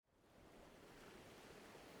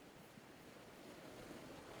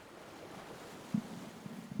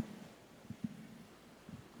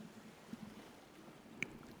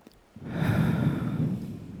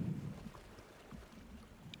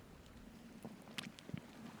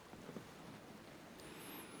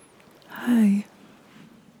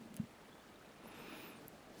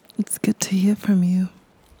to hear from you.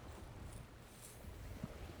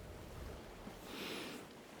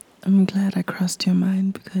 I'm glad I crossed your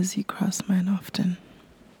mind because you cross mine often.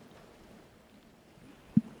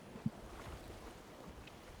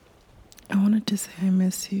 I wanted to say I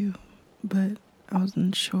miss you, but I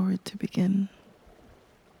wasn't sure where to begin.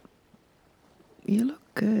 You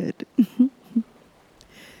look good.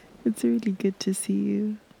 It's really good to see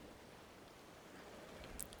you.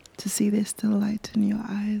 To see there's still light in your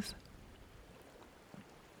eyes.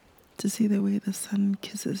 To see the way the sun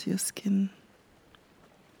kisses your skin.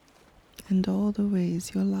 And all the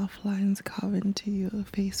ways your laugh lines carve into your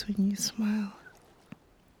face when you smile.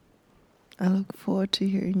 I look forward to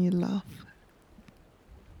hearing you laugh.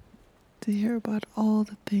 To hear about all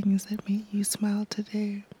the things that made you smile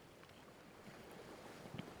today.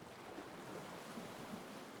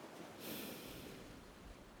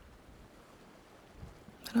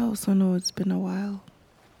 But I also know it's been a while.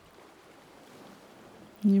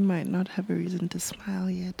 You might not have a reason to smile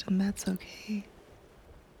yet, and that's okay.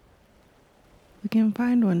 We can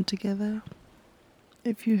find one together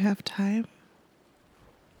if you have time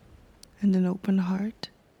and an open heart.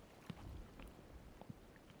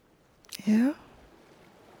 Yeah?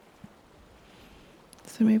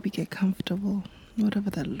 So maybe get comfortable,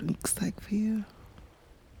 whatever that looks like for you.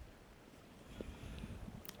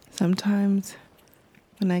 Sometimes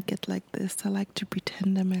when I get like this, I like to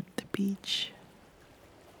pretend I'm at the beach.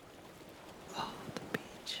 Oh, the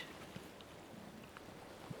beach.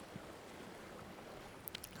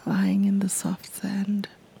 Lying in the soft sand.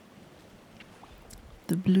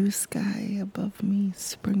 The blue sky above me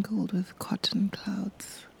sprinkled with cotton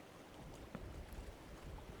clouds.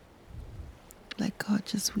 Like God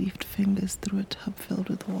just weaved fingers through a tub filled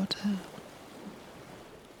with water.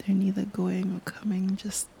 They're neither going or coming,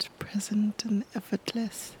 just present and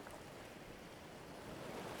effortless.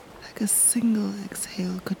 Like a single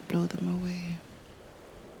exhale could blow them away.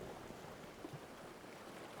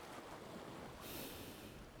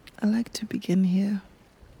 I like to begin here.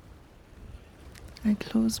 I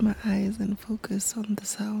close my eyes and focus on the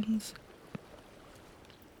sounds.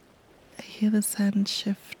 I hear the sand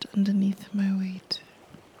shift underneath my weight.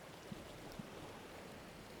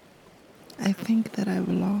 I think that I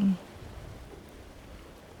belong,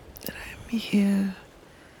 that I'm here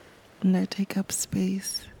and I take up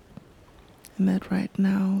space, and that right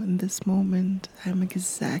now, in this moment, I'm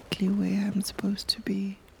exactly where I'm supposed to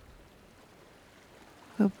be.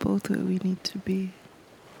 We're both where we need to be.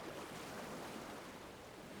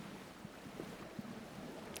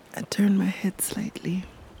 I turn my head slightly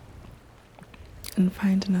and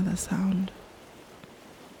find another sound.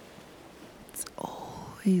 It's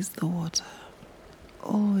always the water.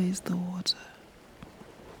 Always the water.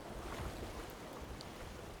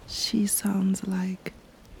 She sounds like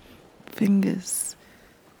fingers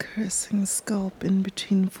caressing scalp in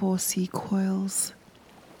between 4 sea coils.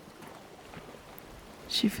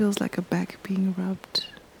 She feels like a back being rubbed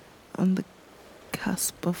on the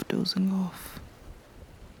cusp of dozing off.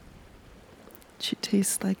 She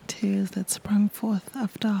tastes like tears that sprung forth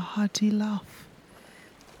after a hearty laugh,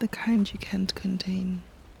 the kind you can't contain.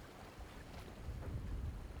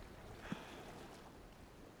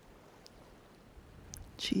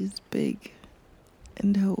 She's big,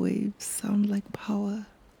 and her waves sound like power,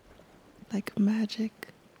 like magic,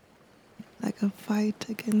 like a fight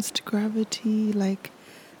against gravity, like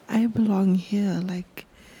I belong here, like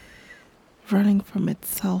running from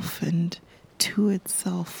itself and to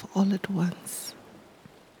itself all at once.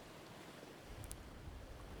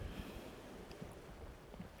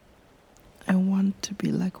 I want to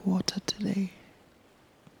be like water today,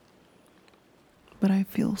 but I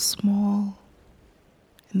feel small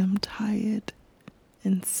and I'm tired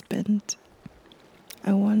and spent.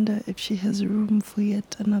 I wonder if she has room for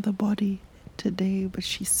yet another body today, but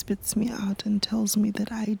she spits me out and tells me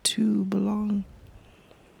that I too belong.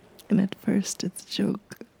 And at first it's a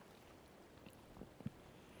joke.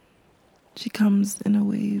 She comes in a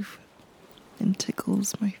wave and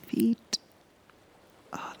tickles my feet.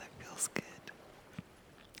 Oh, that feels good.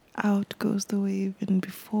 Out goes the wave, and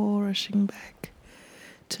before rushing back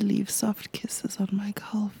to leave soft kisses on my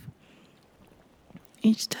calf,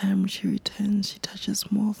 each time she returns, she touches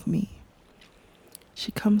more of me.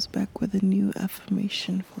 She comes back with a new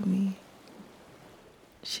affirmation for me.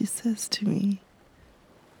 She says to me,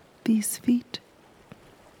 "These feet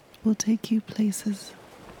will take you places.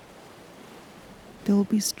 They'll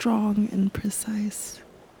be strong and precise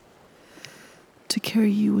to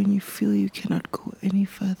carry you when you feel you cannot go any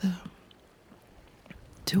further.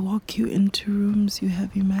 To walk you into rooms you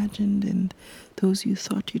have imagined and those you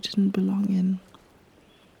thought you didn't belong in.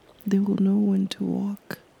 They will know when to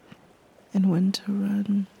walk and when to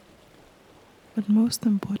run. But most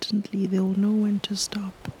importantly, they will know when to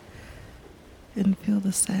stop and feel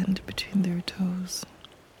the sand between their toes.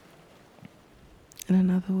 And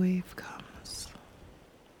another wave comes.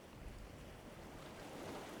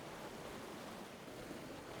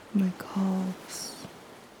 My calves,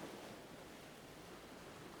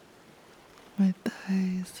 my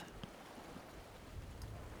thighs,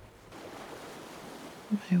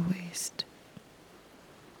 my waist.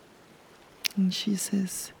 And she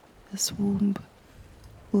says, this womb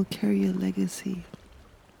will carry a legacy.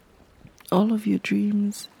 All of your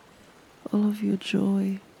dreams, all of your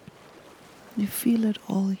joy, you feel it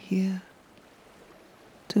all here.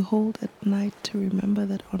 To hold at night, to remember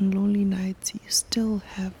that on lonely nights you still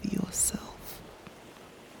have yourself.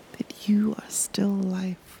 That you are still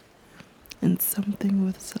life and something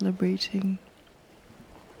worth celebrating.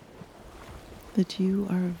 That you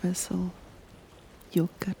are a vessel. Your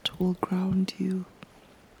gut will ground you.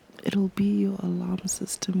 It'll be your alarm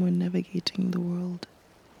system when navigating the world.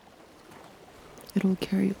 It'll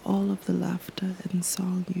carry all of the laughter and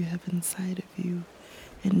song you have inside of you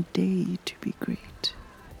and dare you to be great.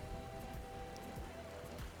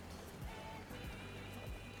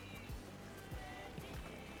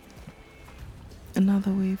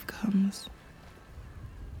 Another wave comes.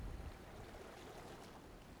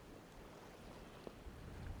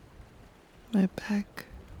 My back,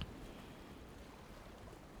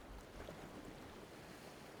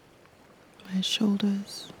 my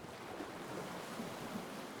shoulders,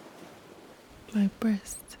 my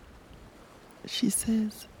breast. She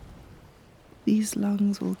says, these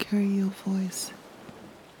lungs will carry your voice.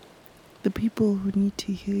 The people who need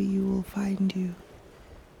to hear you will find you.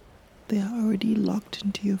 They are already locked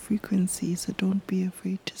into your frequency, so don't be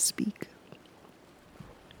afraid to speak.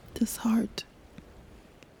 This heart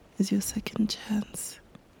is your second chance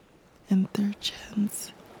and third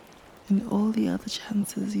chance and all the other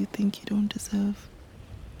chances you think you don't deserve.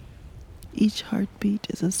 Each heartbeat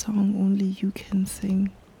is a song only you can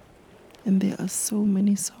sing, and there are so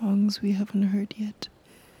many songs we haven't heard yet.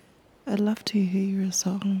 I'd love to hear your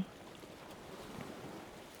song.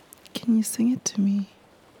 Can you sing it to me?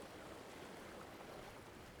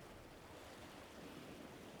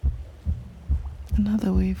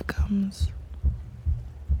 Another wave comes.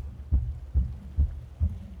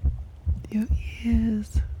 Your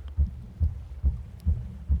ears,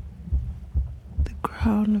 the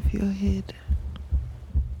crown of your head,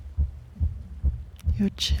 your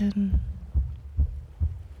chin,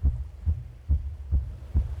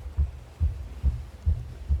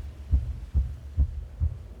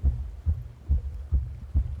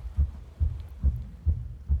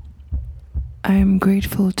 I am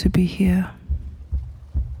grateful to be here.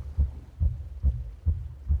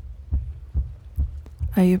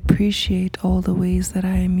 I appreciate all the ways that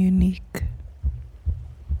I am unique.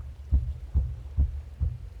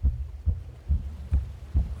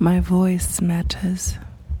 My voice matters.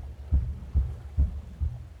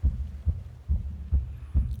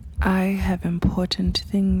 I have important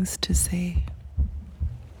things to say.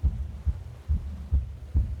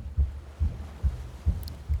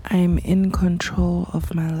 I am in control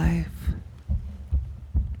of my life.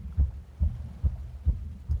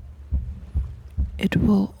 It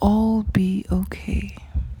will all be okay.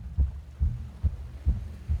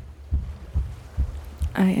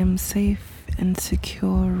 I am safe and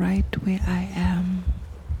secure right where I am.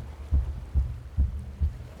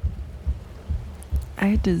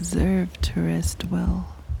 I deserve to rest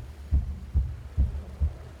well.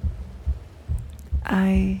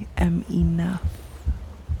 I am enough.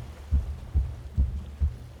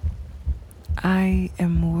 I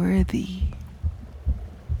am worthy.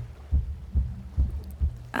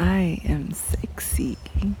 I am sexy.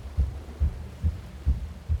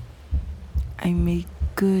 I make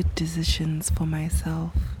good decisions for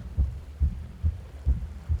myself.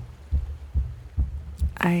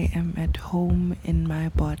 I am at home in my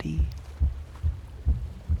body.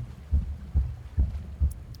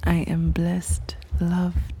 I am blessed,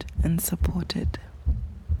 loved, and supported.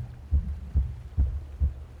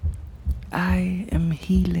 I am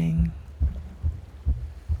healing.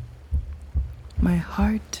 My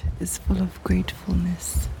heart is full of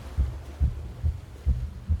gratefulness.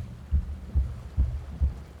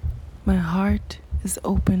 My heart is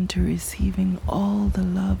open to receiving all the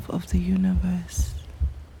love of the universe.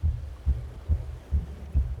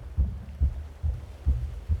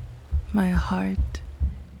 My heart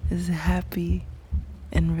is happy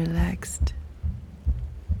and relaxed.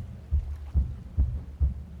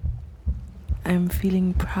 I'm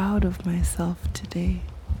feeling proud of myself today.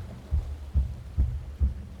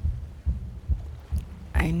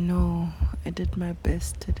 did my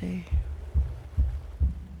best today.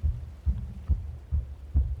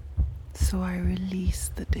 So I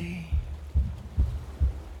release the day.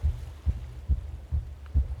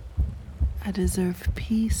 I deserve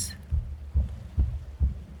peace.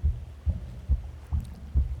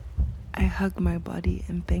 I hug my body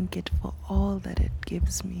and thank it for all that it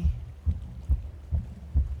gives me.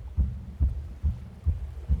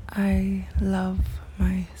 I love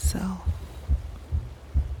myself.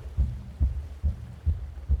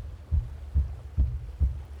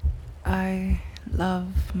 I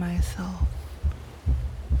love myself.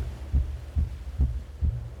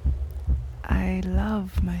 I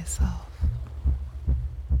love myself.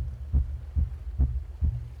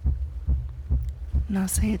 Now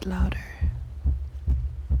say it louder.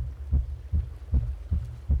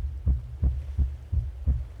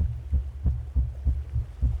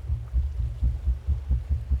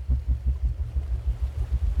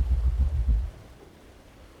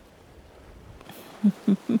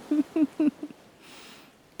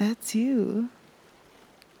 That's you.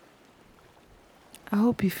 I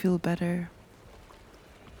hope you feel better,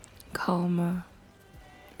 calmer,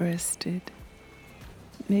 rested,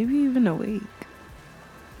 maybe even awake.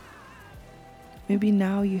 Maybe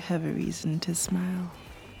now you have a reason to smile,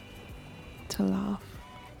 to laugh,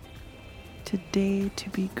 today to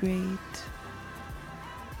be great.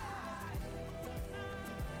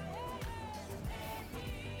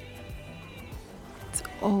 It's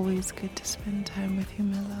always good to spend time with you,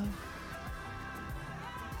 my love.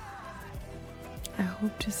 I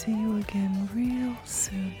hope to see you again real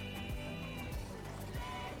soon.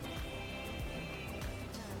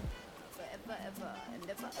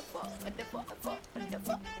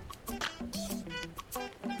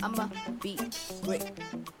 I'ma be great.